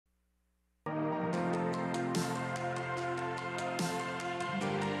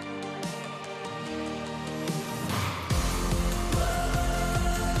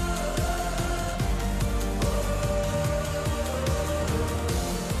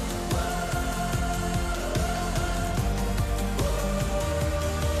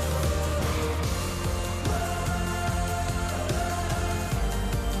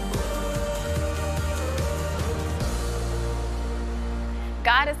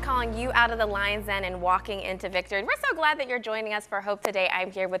God is calling you out of the lion's den and walking into victory. We're so glad that you're joining us for Hope today. I'm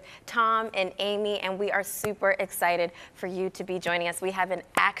here with Tom and Amy, and we are super excited for you to be joining us. We have an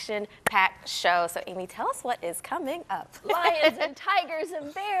action-packed show. So, Amy, tell us what is coming up. Lions and tigers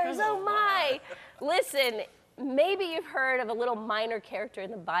and bears, oh my. Listen, maybe you've heard of a little minor character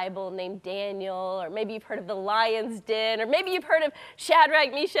in the Bible named Daniel, or maybe you've heard of the lion's den, or maybe you've heard of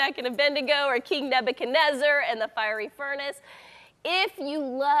Shadrach, Meshach, and Abednego, or King Nebuchadnezzar and the fiery furnace. If you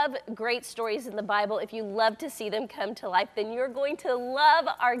love great stories in the Bible, if you love to see them come to life, then you're going to love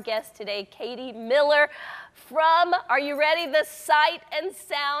our guest today, Katie Miller from, are you ready, the Sight and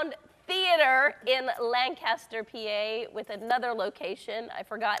Sound Theater in Lancaster, PA, with another location, I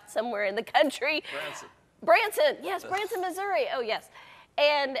forgot, somewhere in the country. Branson, yes, Branson, Missouri, oh yes.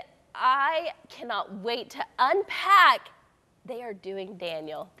 And I cannot wait to unpack. They are doing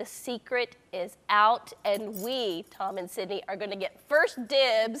Daniel. The secret is out, and we, Tom and Sydney, are going to get first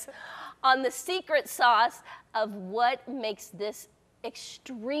dibs on the secret sauce of what makes this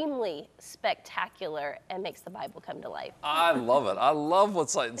extremely spectacular and makes the Bible come to life. I love it. I love what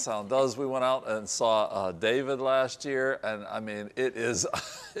Sight and Sound does. We went out and saw David last year, and I mean, it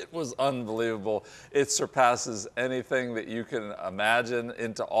was unbelievable. It surpasses anything that you can imagine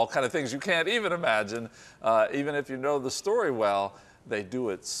into all kind of things you can't even imagine. Even if you know the story well, they do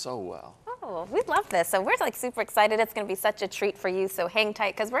it so well. Oh, we love this. So we're like super excited. It's going to be such a treat for you. So hang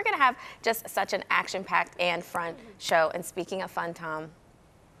tight because we're going to have just such an action-packed and fun show. And speaking of fun, Tom.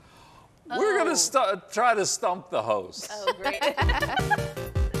 We're going to try to stump the host. Oh, great.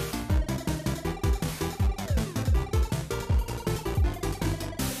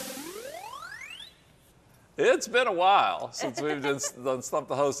 It's been a while since we've just done Stump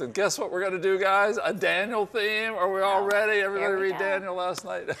the Host. And guess what we're going to do, guys? A Daniel theme. Are we all ready? Everybody read Daniel last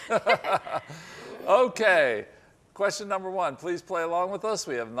night? Okay. Question number one. Please play along with us.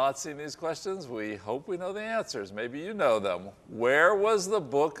 We have not seen these questions. We hope we know the answers. Maybe you know them. Where was the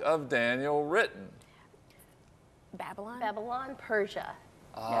book of Daniel written? Babylon? Babylon, Persia.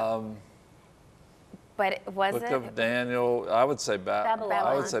 But was Book it? of Daniel, I would say Babylon.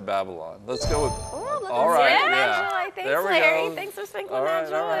 I would say Babylon. Let's go with. Oh, all right, yeah. Joy. Thanks, there we Larry. go. Thanks for sprinkling All that right,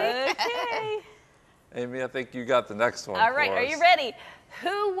 joy. all right. Okay. Amy, I think you got the next one. All right, for are us. you ready?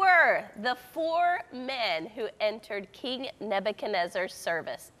 Who were the 4 men who entered King Nebuchadnezzar's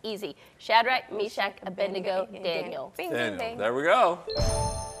service? Easy. Shadrach, Meshach, Abednego, Daniel. Bing, Daniel. bing, bing. There we go.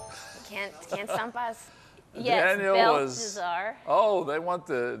 Can't stump us. Yes, Daniel Belshazzar. Oh, they want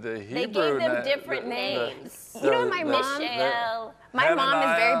the Hebrew. They gave them different names. You know, my mom. Michelle. My mom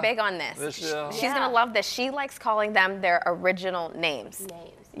is very Hananiah, big on this. Mishael. She's gonna love this. She likes calling them their original names.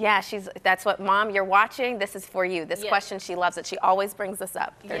 Names. Yeah, that's what, Mom, you're watching. This is for you. This Yes. question, she loves it. She always brings this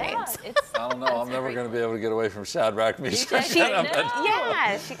up. Their names. I don't know. I'm never going to be able to get away from Shadrach, Meshach, She, and Abednego.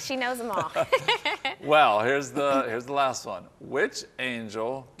 yeah, she knows them all. Well, here's the last one. Which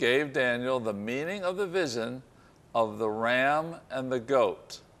angel gave Daniel the meaning of the vision of the ram and the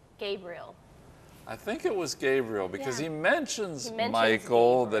goat? Gabriel. I think it was Gabriel because he mentions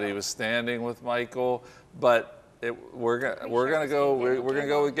Michael, Gabriel. that he was standing with Michael, but we're gonna go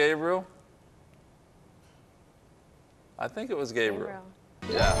with Gabriel. I think it was Gabriel.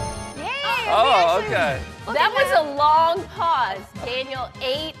 Yeah. Yay! Oh, okay. That was a long pause. Daniel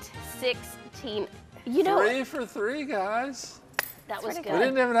 8:16. You know, 3 for 3, guys. that was pretty good. We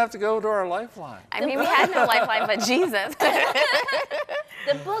didn't even have to go to our lifeline. I mean, we had no lifeline but Jesus.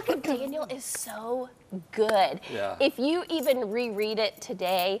 The book of Daniel is so good. Yeah. If you even reread it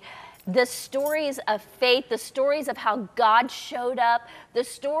today, the stories of faith, the stories of how God showed up, the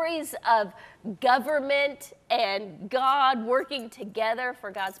stories of government and God working together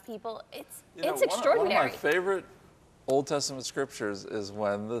for God's people, it's extraordinary. One of my favorite Old Testament scriptures is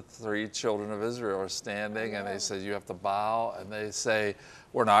when the 3 children of Israel are standing and they say, you have to bow. And they say,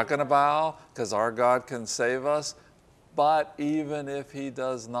 we're not going to bow because our God can save us. But even if he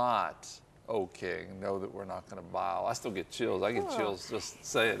does not, O king, know that we're not going to bow. I still get chills. I get chills just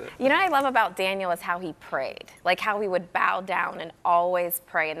saying it. You know what I love about Daniel is how he prayed, like how he would bow down and always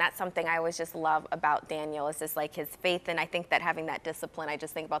pray. And that's something I always just love about Daniel is just like his faith. And I think that having that discipline, I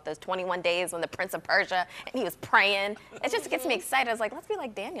just think about those 21 days when the Prince of Persia, and he was praying. It just gets me excited. I was like, let's be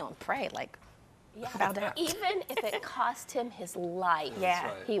like Daniel and pray, like bow down. Even if it cost him his life,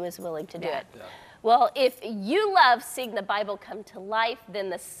 Yeah. he was willing to do it. Yeah. Well, if you love seeing the Bible come to life, then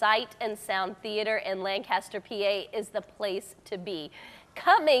the Sight and Sound Theater in Lancaster, PA is the place to be.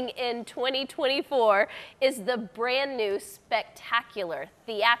 Coming in 2024 is the brand new spectacular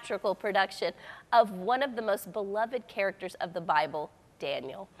theatrical production of one of the most beloved characters of the Bible,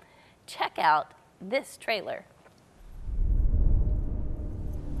 Daniel. Check out this trailer.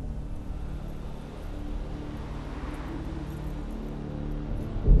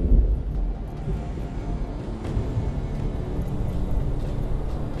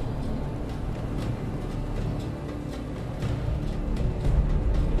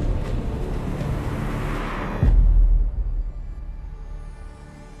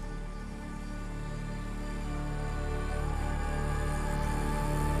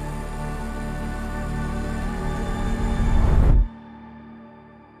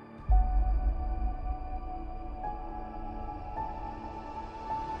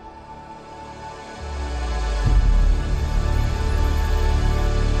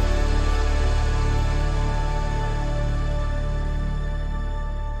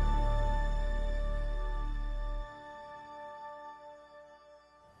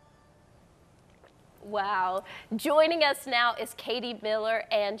 Wow. Joining us now is Katie Miller,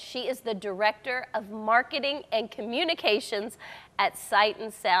 and she is the Director of Marketing and Communications at Sight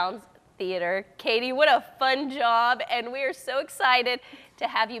and Sound Theater. Katie, what a fun job, and we are so excited to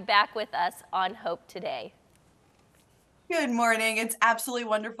have you back with us on Hope Today. Good morning. It's absolutely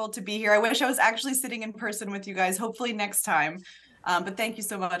wonderful to be here. I wish I was actually sitting in person with you guys, hopefully next time. But thank you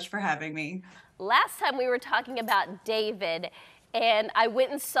so much for having me. Last time we were talking about David, and I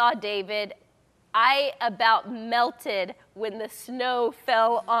went and saw David. I about melted when the snow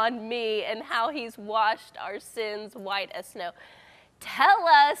fell on me and how he's washed our sins white as snow. Tell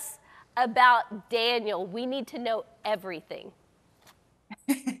us about Daniel. We need to know everything.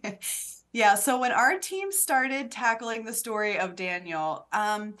 Yeah, so when our team started tackling the story of Daniel,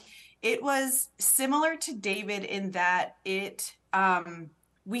 it was similar to David in that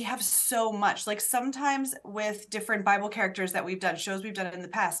we have so much. Like sometimes with different Bible characters that we've done, shows we've done in the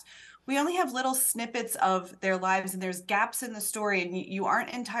past, we only have little snippets of their lives and there's gaps in the story and you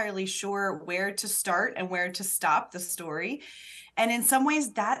aren't entirely sure where to start and where to stop the story. And in some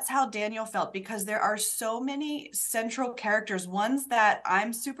ways, that's how Daniel felt, because there are so many central characters, ones that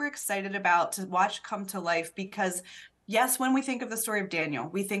I'm super excited about to watch come to life. Because yes, when we think of the story of Daniel,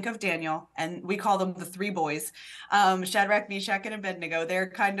 we think of Daniel and we call them the three boys, Shadrach, Meshach, and Abednego.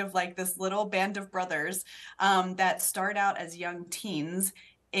 They're kind of like this little band of brothers that start out as young teens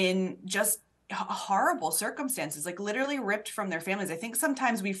in just horrible circumstances, like literally ripped from their families. I think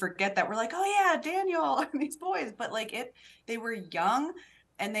sometimes we forget that. We're like, oh yeah, Daniel and these boys, but like they were young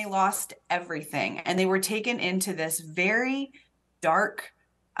and they lost everything and they were taken into this very dark,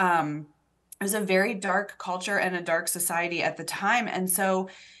 it was a very dark culture and a dark society at the time. And so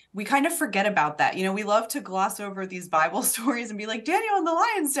we kind of forget about that. You know, we love to gloss over these Bible stories and be like, Daniel and the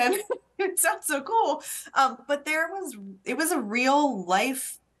lion's den. It sounds so cool. But it was a real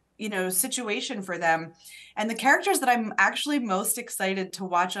life, you know, situation for them. And the characters that I'm actually most excited to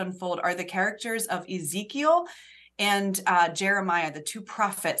watch unfold are the characters of Ezekiel and Jeremiah, the two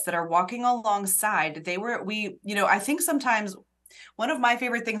prophets that are walking alongside. I think sometimes one of my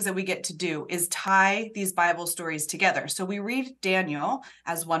favorite things that we get to do is tie these Bible stories together. So we read Daniel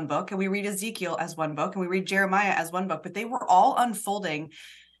as one book and we read Ezekiel as one book and we read Jeremiah as one book, but they were all unfolding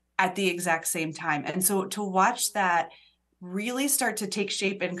at the exact same time. And so to watch that really start to take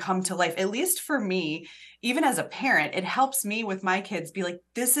shape and come to life, at least for me, even as a parent, it helps me with my kids be like,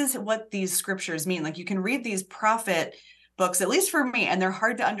 this is what these scriptures mean. Like you can read these prophet books, at least for me, and they're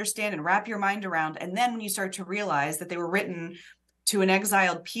hard to understand and wrap your mind around. And then when you start to realize that they were written to an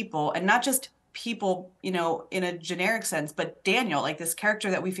exiled people, and not just people, you know, in a generic sense, but Daniel, like this character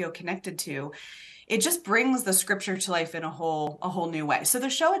that we feel connected to, it just brings the scripture to life in a whole new way. So the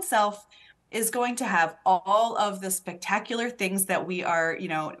show itself is going to have all of the spectacular things that we are, you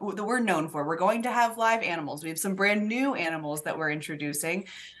know, that we're known for. We're going to have live animals. We have some brand new animals that we're introducing.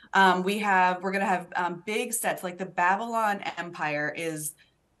 We're going to have big sets, like the Babylon Empire is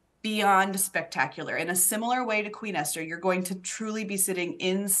beyond spectacular. In a similar way to Queen Esther, you're going to truly be sitting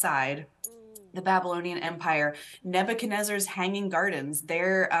inside the Babylonian Empire. Nebuchadnezzar's Hanging Gardens,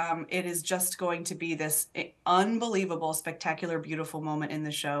 it is just going to be this unbelievable, spectacular, beautiful moment in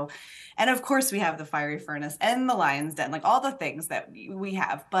the show. And of course we have the fiery furnace and the lion's den, like all the things that we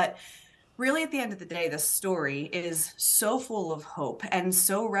have. But really at the end of the day, the story is so full of hope and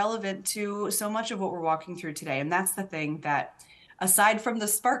so relevant to so much of what we're walking through today. And that's the thing that, aside from the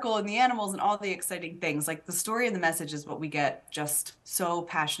sparkle and the animals and all the exciting things, like the story and the message is what we get just so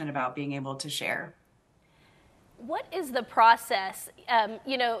passionate about being able to share. What is the process?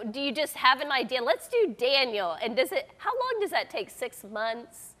 Do you just have an idea? Let's do Daniel. And how long does that take? 6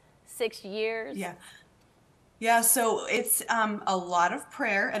 months, 6 years? Yeah, so it's a lot of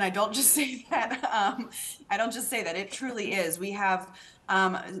prayer, and I don't just say that. It truly is. We have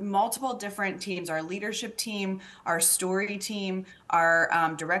multiple different teams, our leadership team, our story team,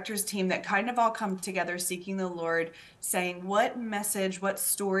 our directors team, that kind of all come together seeking the Lord, saying, what message, what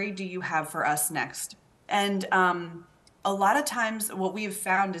story do you have for us next? And a lot of times what we've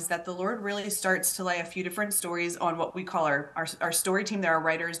found is that the Lord really starts to lay a few different stories on what we call our story team. There are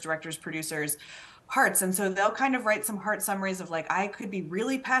writers, directors, producers, hearts. And so they'll kind of write some heart summaries of like, I could be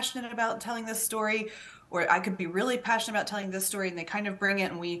really passionate about telling this story, or I could be really passionate about telling this story. And they kind of bring it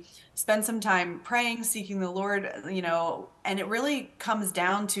and we spend some time praying, seeking the Lord, and it really comes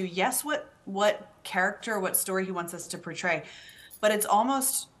down to, yes, what character, what story he wants us to portray. But it's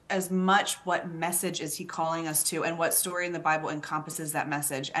almost much what message is he calling us to, and what story in the Bible encompasses that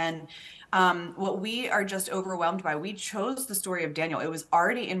message. And what we are just overwhelmed by, we chose the story of Daniel. It was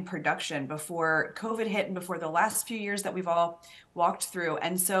already in production before COVID hit and before the last few years that we've all walked through.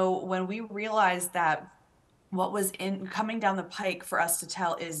 And so when we realized that what was coming down the pike for us to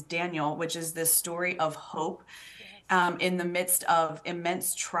tell is Daniel, which is this story of hope in the midst of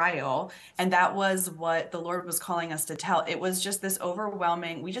immense trial. And that was what the Lord was calling us to tell. It was just this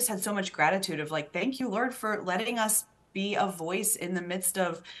overwhelming, we just had so much gratitude of like, thank you, Lord, for letting us be a voice in the midst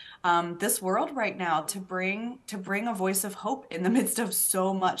of this world right now, to bring a voice of hope in the midst of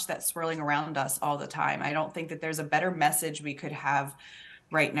so much that's swirling around us all the time. I don't think that there's a better message we could have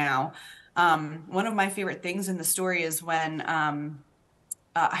right now. One of my favorite things in the story is when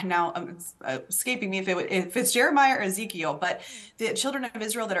now it's escaping me if it's Jeremiah or Ezekiel, but the children of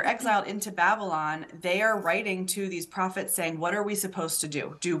Israel that are exiled into Babylon, they are writing to these prophets saying, what are we supposed to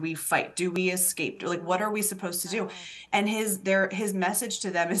do? Do we fight? Do we escape? Like, what are we supposed to do? And his message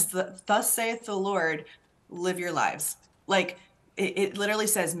to them is, thus saith the Lord, live your lives. Like it literally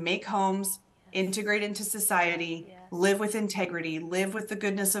says, make homes, integrate into society, live with integrity, live with the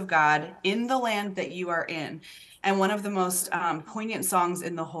goodness of God in the land that you are in. And one of the most poignant songs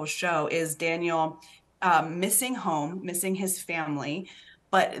in the whole show is Daniel missing home, missing his family.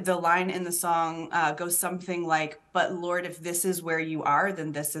 But the line in the song goes something like, but Lord, if this is where you are,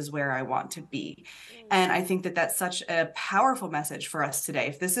 then this is where I want to be. And I think that that's such a powerful message for us today.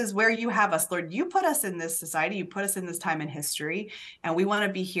 If this is where you have us, Lord, you put us in this society, you put us in this time in history, and we want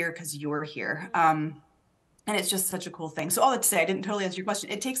to be here because you're here. And it's just such a cool thing. So all that to say, I didn't totally answer your question.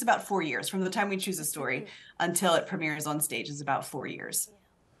 It takes about 4 years from the time we choose a story until it premieres on stage is about 4 years.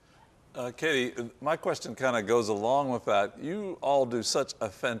 Katie, my question kind of goes along with that. You all do such a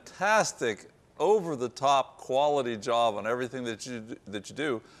fantastic, over-the-top quality job on everything that you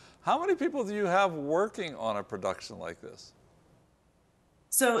do. How many people do you have working on a production like this?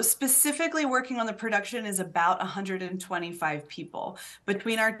 So specifically working on the production is about 125 people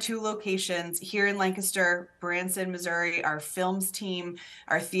between our 2 locations here in Lancaster, Branson, Missouri, our films team,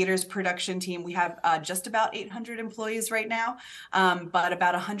 our theaters production team. We have just about 800 employees right now, but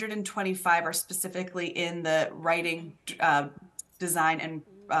about 125 are specifically in the writing, design,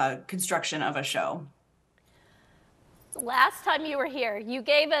 and construction of a show. Last time you were here, you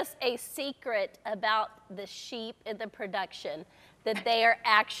gave us a secret about the sheep in the production, that they are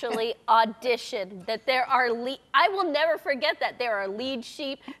actually auditioned, that there are I will never forget that. There are lead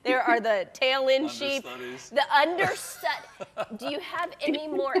sheep, there are the tail end sheep, the understudy. Do you have any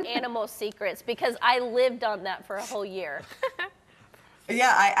more animal secrets? Because I lived on that for a whole year.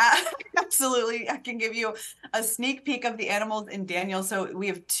 Yeah, I absolutely. I can give you a sneak peek of the animals in Daniel. So we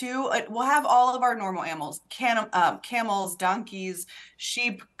have 2. We'll have all of our normal animals: camels, donkeys,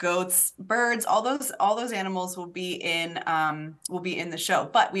 sheep, goats, birds. All those animals will be in the show.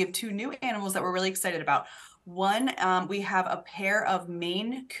 But we have 2 new animals that we're really excited about. One, we have a pair of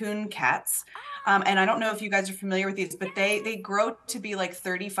Maine Coon cats. And I don't know if you guys are familiar with these, but they grow to be like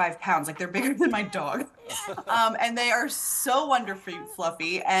 35 pounds. Like, they're bigger than my dog. And they are so wonderfully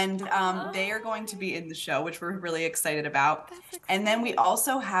fluffy. And they are going to be in the show, which we're really excited about. And then we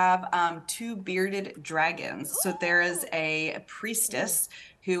also have 2 bearded dragons. So there is a priestess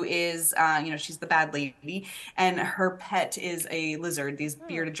who is, she's the bad lady, and her pet is a lizard, these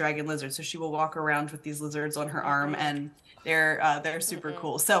bearded dragon lizards. So she will walk around with these lizards on her arm, and they're super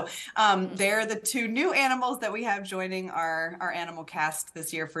cool. So they're the 2 new animals that we have joining our animal cast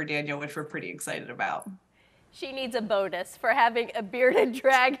this year for Daniel, which we're pretty excited about. She needs a bonus for having a bearded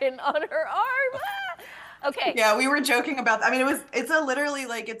dragon on her arm. Okay. Yeah, we were joking about that. I mean, it's literally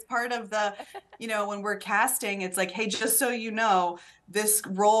like, it's part of the, when we're casting, it's like, hey, just so you know, this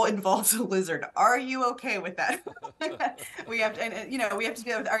role involves a lizard. Are you okay with that? We have to, we have to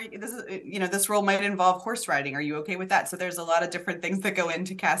be able to, this role might involve horse riding. Are you okay with that? So there's a lot of different things that go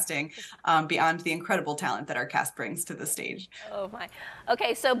into casting beyond the incredible talent that our cast brings to the stage. Oh my.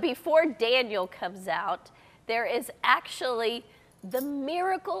 Okay, so before Daniel comes out, there is actually The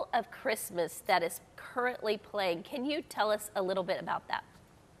Miracle of Christmas that is currently playing. Can you tell us a little bit about that?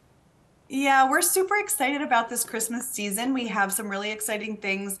 Yeah, we're super excited about this Christmas season. We have some really exciting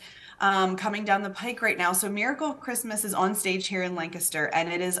things coming down the pike right now. So Miracle of Christmas is on stage here in Lancaster, and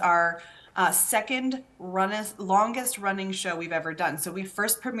it is our second longest running show we've ever done. So we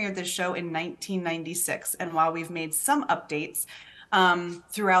first premiered this show in 1996, and while we've made some updates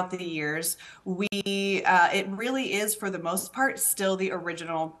throughout the years, it really is, for the most part, still the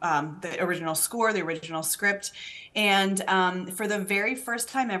original score, the original script. And for the very first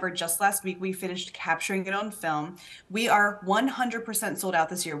time ever, just last week, we finished capturing it on film. We are 100% sold out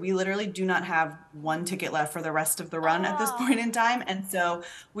this year. We literally do not have one ticket left for the rest of the run at this point in time. And so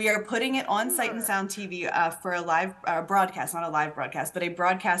we are putting it on Sight and Sound TV for a live broadcast, not a live broadcast, but a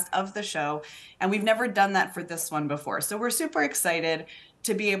broadcast of the show. And we've never done that for this one before. So we're super excited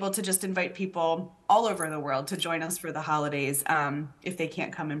to be able to just invite people all over the world to join us for the holidays if they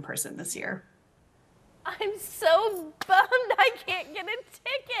can't come in person this year. I'm so bummed I can't get a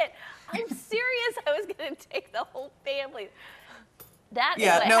ticket. I'm serious. I was going to take the whole family. That is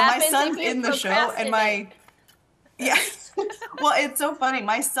what happens my son's if you in the show, and well, it's so funny.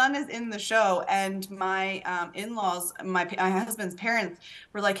 My son is in the show, and my in-laws, my husband's parents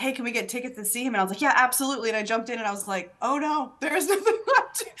were like, "Hey, can we get tickets to see him?" And I was like, "Yeah, absolutely." And I jumped in, and I was like, "Oh no, there's nothing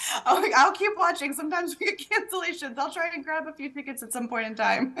left." I'm like, "I'll keep watching. Sometimes we get cancellations. I'll try and grab a few tickets at some point in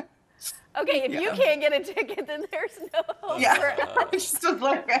time." Okay, if you can't get a ticket, then there's no hope for us. It's just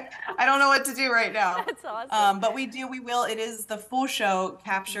like, I don't know what to do right now. That's awesome. But we will. It is the full show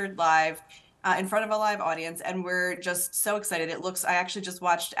captured live in front of a live audience, and we're just so excited. I actually just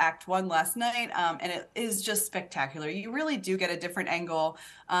watched Act 1 last night, and it is just spectacular. You really do get a different angle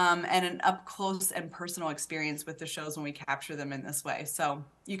and an up close and personal experience with the shows when we capture them in this way. So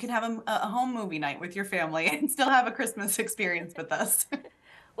you can have a home movie night with your family and still have a Christmas experience with us.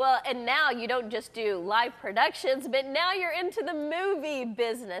 Well, and now you don't just do live productions, but now you're into the movie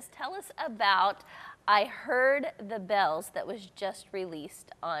business. Tell us about I Heard the Bells that was just released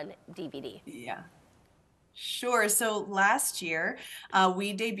on DVD. Yeah. Sure. So last year,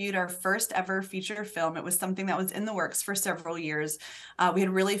 we debuted our first ever feature film. It was something that was in the works for several years. We had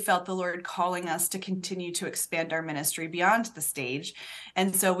really felt the Lord calling us to continue to expand our ministry beyond the stage.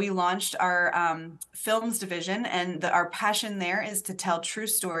 And so we launched our films division, and our passion there is to tell true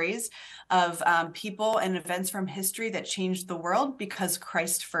stories of people and events from history that changed the world because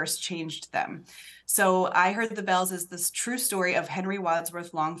Christ first changed them. So I Heard the Bells is this true story of Henry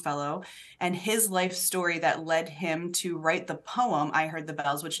Wadsworth Longfellow and his life story that led him to write the poem I Heard the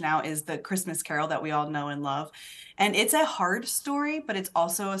Bells, which now is the Christmas carol that we all know and love. And it's a hard story, but it's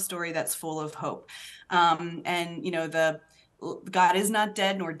also a story that's full of hope. And, you know, God is not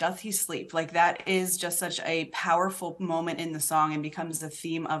dead, nor doth he sleep. Like, that is just such a powerful moment in the song and becomes the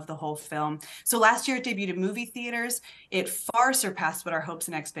theme of the whole film. So last year it debuted in movie theaters. It far surpassed what our hopes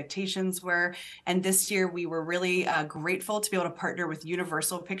and expectations were. And this year we were really grateful to be able to partner with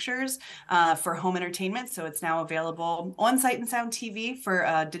Universal Pictures for home entertainment. So it's now available on Sight and Sound TV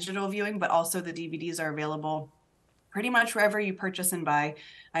for digital viewing, but also the DVDs are available pretty much wherever you purchase and buy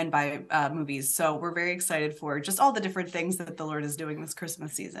movies. So we're very excited for just all the different things that the Lord is doing this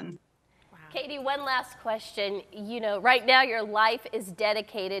Christmas season. Wow. Katie, one last question. You know, right now your life is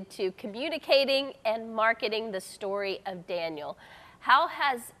dedicated to communicating and marketing the story of Daniel. How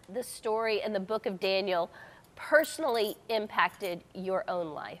has the story in the book of Daniel personally impacted your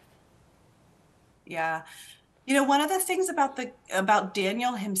own life? Yeah. You know, one of the things about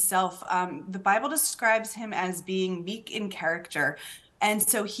Daniel himself, the Bible describes him as being meek in character. And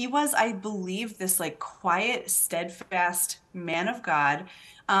so he was, I believe, this like quiet, steadfast man of God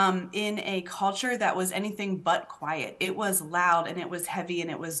in a culture that was anything but quiet. It was loud and it was heavy and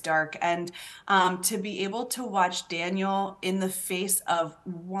it was dark. And to be able to watch Daniel in the face of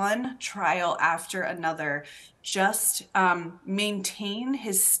one trial after another, just maintain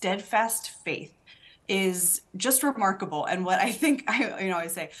his steadfast faith is just remarkable. And what I think, I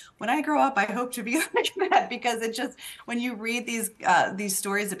always say, when I grow up, I hope to be like that, because it just, when you read these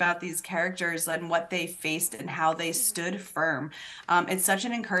stories about these characters and what they faced and how they stood firm, it's such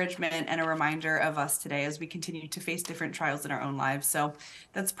an encouragement and a reminder of us today as we continue to face different trials in our own lives. So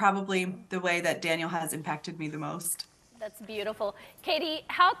that's probably the way that Daniel has impacted me the most. That's beautiful. Katie,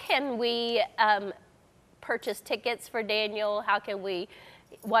 how can we purchase tickets for Daniel? How can we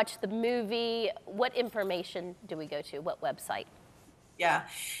watch the movie? What information do we go to? What website? Yeah,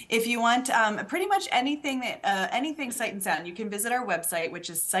 if you want pretty much anything anything Sight and Sound, you can visit our website, which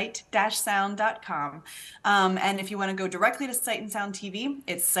is sight-sound.com. And if you want to go directly to Sight and Sound TV,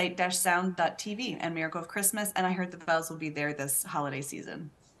 it's sight-sound.tv. And Miracle of Christmas and I Heard the Bells will be there this holiday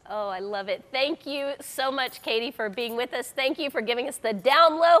season. Oh, I love it. Thank you so much, Katie, for being with us. Thank you for giving us the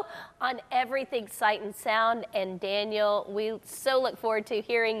down low on everything Sight and Sound. And Daniel, we so look forward to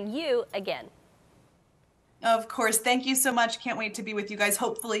hearing you again. Of course. Thank you so much. Can't wait to be with you guys,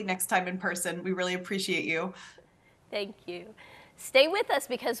 hopefully next time in person. We really appreciate you. Thank you. Stay with us,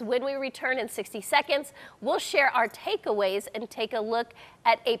 because when we return in 60 seconds, we'll share our takeaways and take a look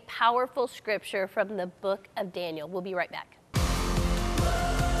at a powerful scripture from the book of Daniel. We'll be right back.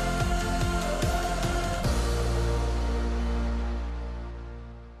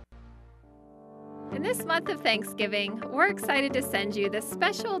 In this month of Thanksgiving, we're excited to send you this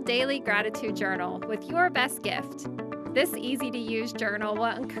special daily gratitude journal with your best gift. This easy-to-use journal will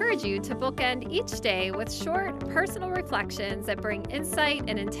encourage you to bookend each day with short, personal reflections that bring insight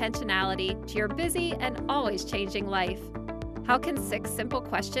and intentionality to your busy and always changing life. How can 6 simple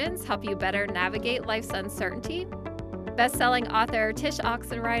questions help you better navigate life's uncertainty? Best-selling author Tish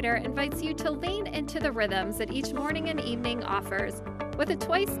Oxenreider invites you to lean into the rhythms that each morning and evening offers, with a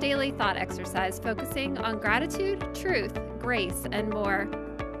twice daily thought exercise focusing on gratitude, truth, grace, and more.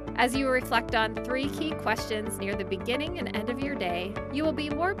 As you reflect on 3 key questions near the beginning and end of your day, you will be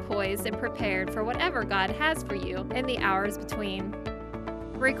more poised and prepared for whatever God has for you in the hours between.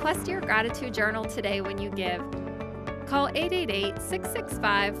 Request your gratitude journal today when you give. Call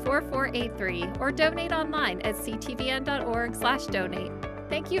 888-665-4483 or donate online at ctvn.org/donate.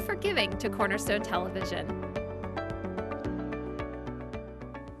 Thank you for giving to Cornerstone Television.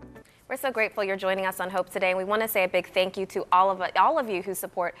 We're so grateful you're joining us on Hope today, and we want to say a big thank you to all of you who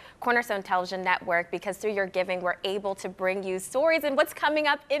support Cornerstone Television Network, because through your giving, we're able to bring you stories and what's coming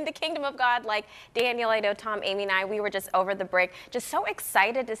up in the kingdom of God, like Daniel. I know Tom, Amy, and I, we were just over the break, just so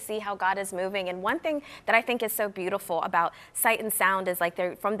excited to see how God is moving. And one thing that I think is so beautiful about Sight and Sound is like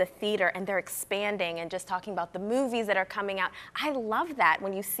they're from the theater and they're expanding and just talking about the movies that are coming out. I love that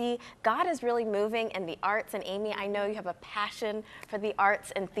when you see God is really moving in the arts. And Amy, I know you have a passion for the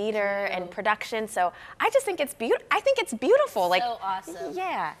arts and theater and production, so I just think it's beautiful. I think it's beautiful. Like, so awesome.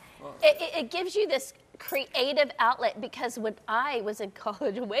 Yeah. It gives you this creative outlet, because when I was in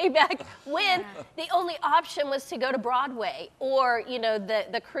college way back when, the only option was to go to Broadway, or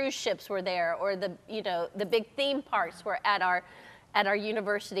the cruise ships were there, or the big theme parks were at our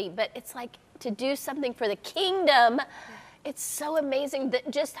university. But it's like, to do something for the kingdom. It's so amazing that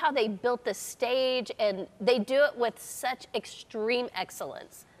just how they built the stage, and they do it with such extreme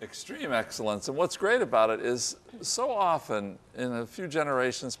excellence. Extreme excellence. And what's great about it is, so often in a few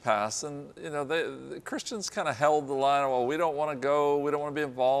generations past, and the Christians kind of held the line, well, we don't want to go, we don't want to be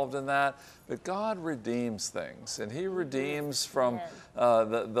involved in that. But God redeems things, and He redeems from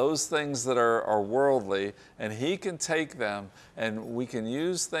those things that are worldly, and He can take them, and we can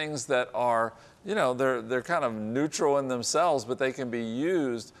use things that are, they're kind of neutral in themselves, but they can be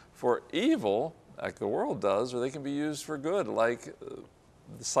used for evil, like the world does, or they can be used for good, like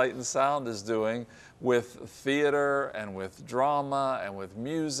Sight and Sound is doing with theater and with drama and with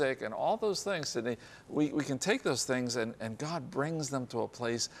music and all those things. Sydney, we can take those things and God brings them to a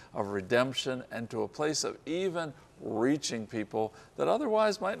place of redemption and to a place of even reaching people that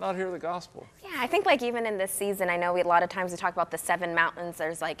otherwise might not hear the gospel. Yeah, I think like even in this season, I know a lot of times we talk about the 7 mountains,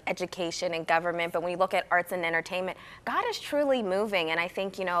 there's like education and government, but when you look at arts and entertainment, God is truly moving. And I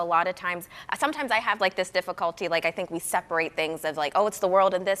think, a lot of times, sometimes I have like this difficulty, like I think we separate things of like, oh, it's the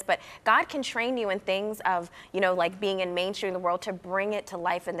world and this, but God can train you in things of, like being in mainstream the world to bring it to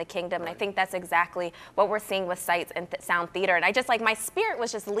life in the kingdom. And I think that's exactly what we're seeing with Sight and Sound Theater. And I just like, my spirit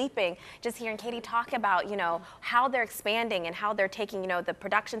was just leaping, just hearing Katie talk about, how they're expanding and how they're taking, the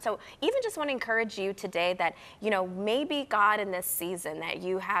production. So even just want to encourage you today that, maybe God in this season, that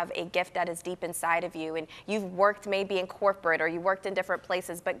you have a gift that is deep inside of you, and you've worked maybe in corporate or you worked in different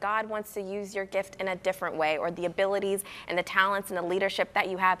places, but God wants to use your gift in a different way, or the abilities and the talents and the leadership that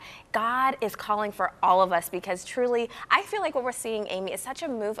you have. God is calling for all of us, because truly, I feel like what we're seeing, Amy, is such a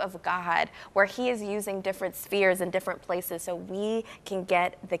move of God where He is using different spheres and different places so we can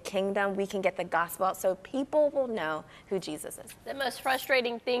get the kingdom, we can get the gospel out, so people will know who Jesus is. The most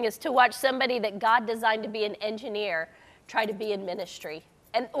frustrating thing is to watch somebody that God designed to be an engineer try to be in ministry,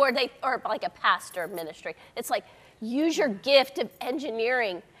 or like a pastor ministry. It's like, use your gift of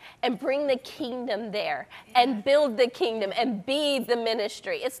engineering and bring the kingdom there and build the kingdom and be the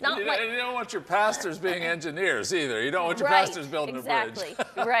ministry. It's not you like... You don't want your pastors being engineers either. You don't want your pastors building a bridge. Exactly,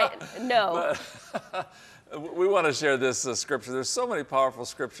 right, no. But, we want to share this scripture. There's so many powerful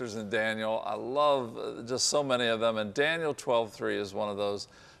scriptures in Daniel. I love just so many of them. And Daniel 12:3 is one of those.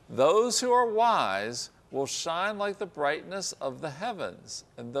 Those who are wise will shine like the brightness of the heavens,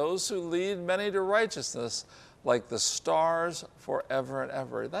 and those who lead many to righteousness like the stars forever and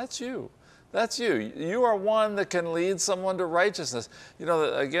ever. That's you. That's you. You are one that can lead someone to righteousness.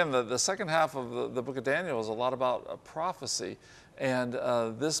 Again, the second half of the book of Daniel is a lot about prophecy. And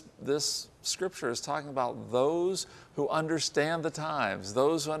this scripture is talking about those who understand the times,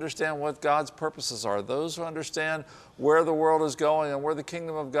 those who understand what God's purposes are, those who understand where the world is going and where the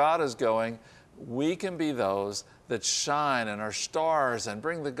kingdom of God is going. we can be those that shine and are stars and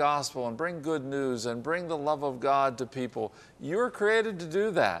bring the gospel and bring good news and bring the love of God to people. You're created to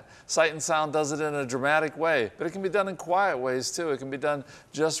do that. Sight and Sound does it in a dramatic way, but it can be done in quiet ways too. It can be done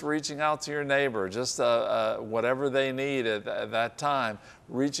just reaching out to your neighbor, just whatever they need at that time,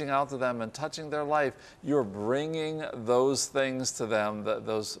 reaching out to them and touching their life. You're bringing those things to them,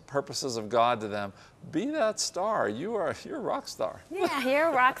 those purposes of God to them. Be that star. You're a rock star. Yeah, you're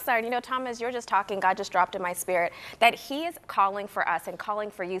a rock star. You know, Thomas, you're just talking, God just dropped in my spirit that he is calling for us and calling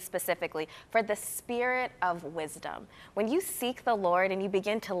for you specifically for the spirit of wisdom. When you seek the Lord and you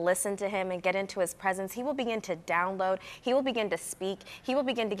begin to listen to him and get into his presence, he will begin to download. He will begin to speak. He will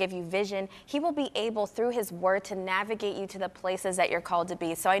begin to give you vision. He will be able through his word to navigate you to the places that you're called to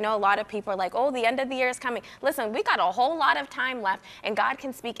be. So I know a lot of people are like, oh, the end of the year is coming. Listen, we got a whole lot of time left, and God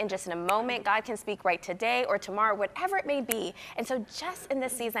can speak in just in a moment. God can speak right today or tomorrow, whatever it may be. And so just in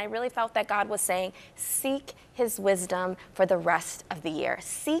this season, I really felt that God was saying, seek his wisdom for the rest of the year.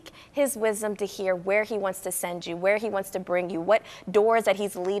 Seek his wisdom to hear where he wants to send you, where he wants to bring you, what doors that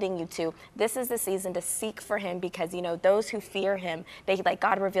he's leading you to. This is the season to seek for him, because, you know, those who fear him,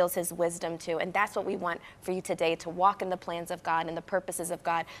 God reveals his wisdom to. And that's what we want for you today, to walk in the plans of God and the purposes of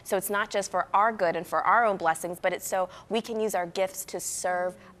God. So it's not just for our good and for our own blessings, but it's so we can use our gifts to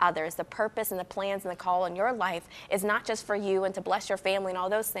serve others. The purpose and the plans and the call in your life is not just for you and to bless your family and all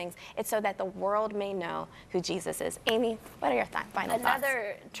those things. It's so that the world may know who Jesus is. Amy, what are your final thoughts?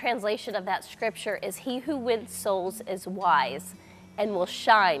 Another translation of that scripture is, he who wins souls is wise and will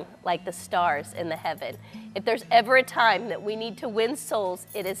shine like the stars in the heaven. If there's ever a time that we need to win souls,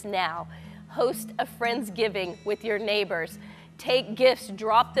 it is now. Host a Friendsgiving with your neighbors. Take gifts,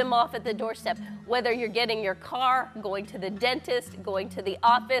 drop them off at the doorstep. Whether you're getting your car, going to the dentist, going to the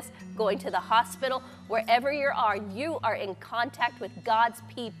office, going to the hospital, wherever you are in contact with God's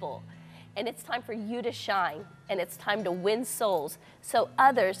people. And it's time for you to shine, and it's time to win souls so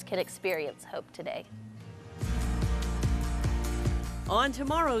others can experience hope today. On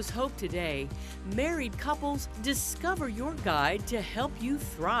tomorrow's Hope Today, married couples discover your guide to help you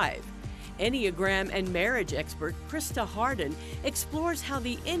thrive. Enneagram and marriage expert Krista Harden explores how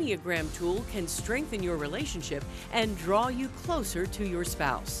the Enneagram tool can strengthen your relationship and draw you closer to your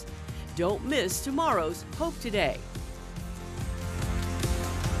spouse. Don't miss tomorrow's Hope Today.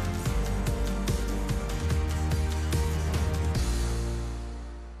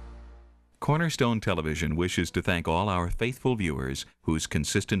 Cornerstone Television wishes to thank all our faithful viewers whose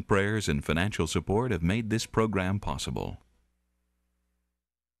consistent prayers and financial support have made this program possible.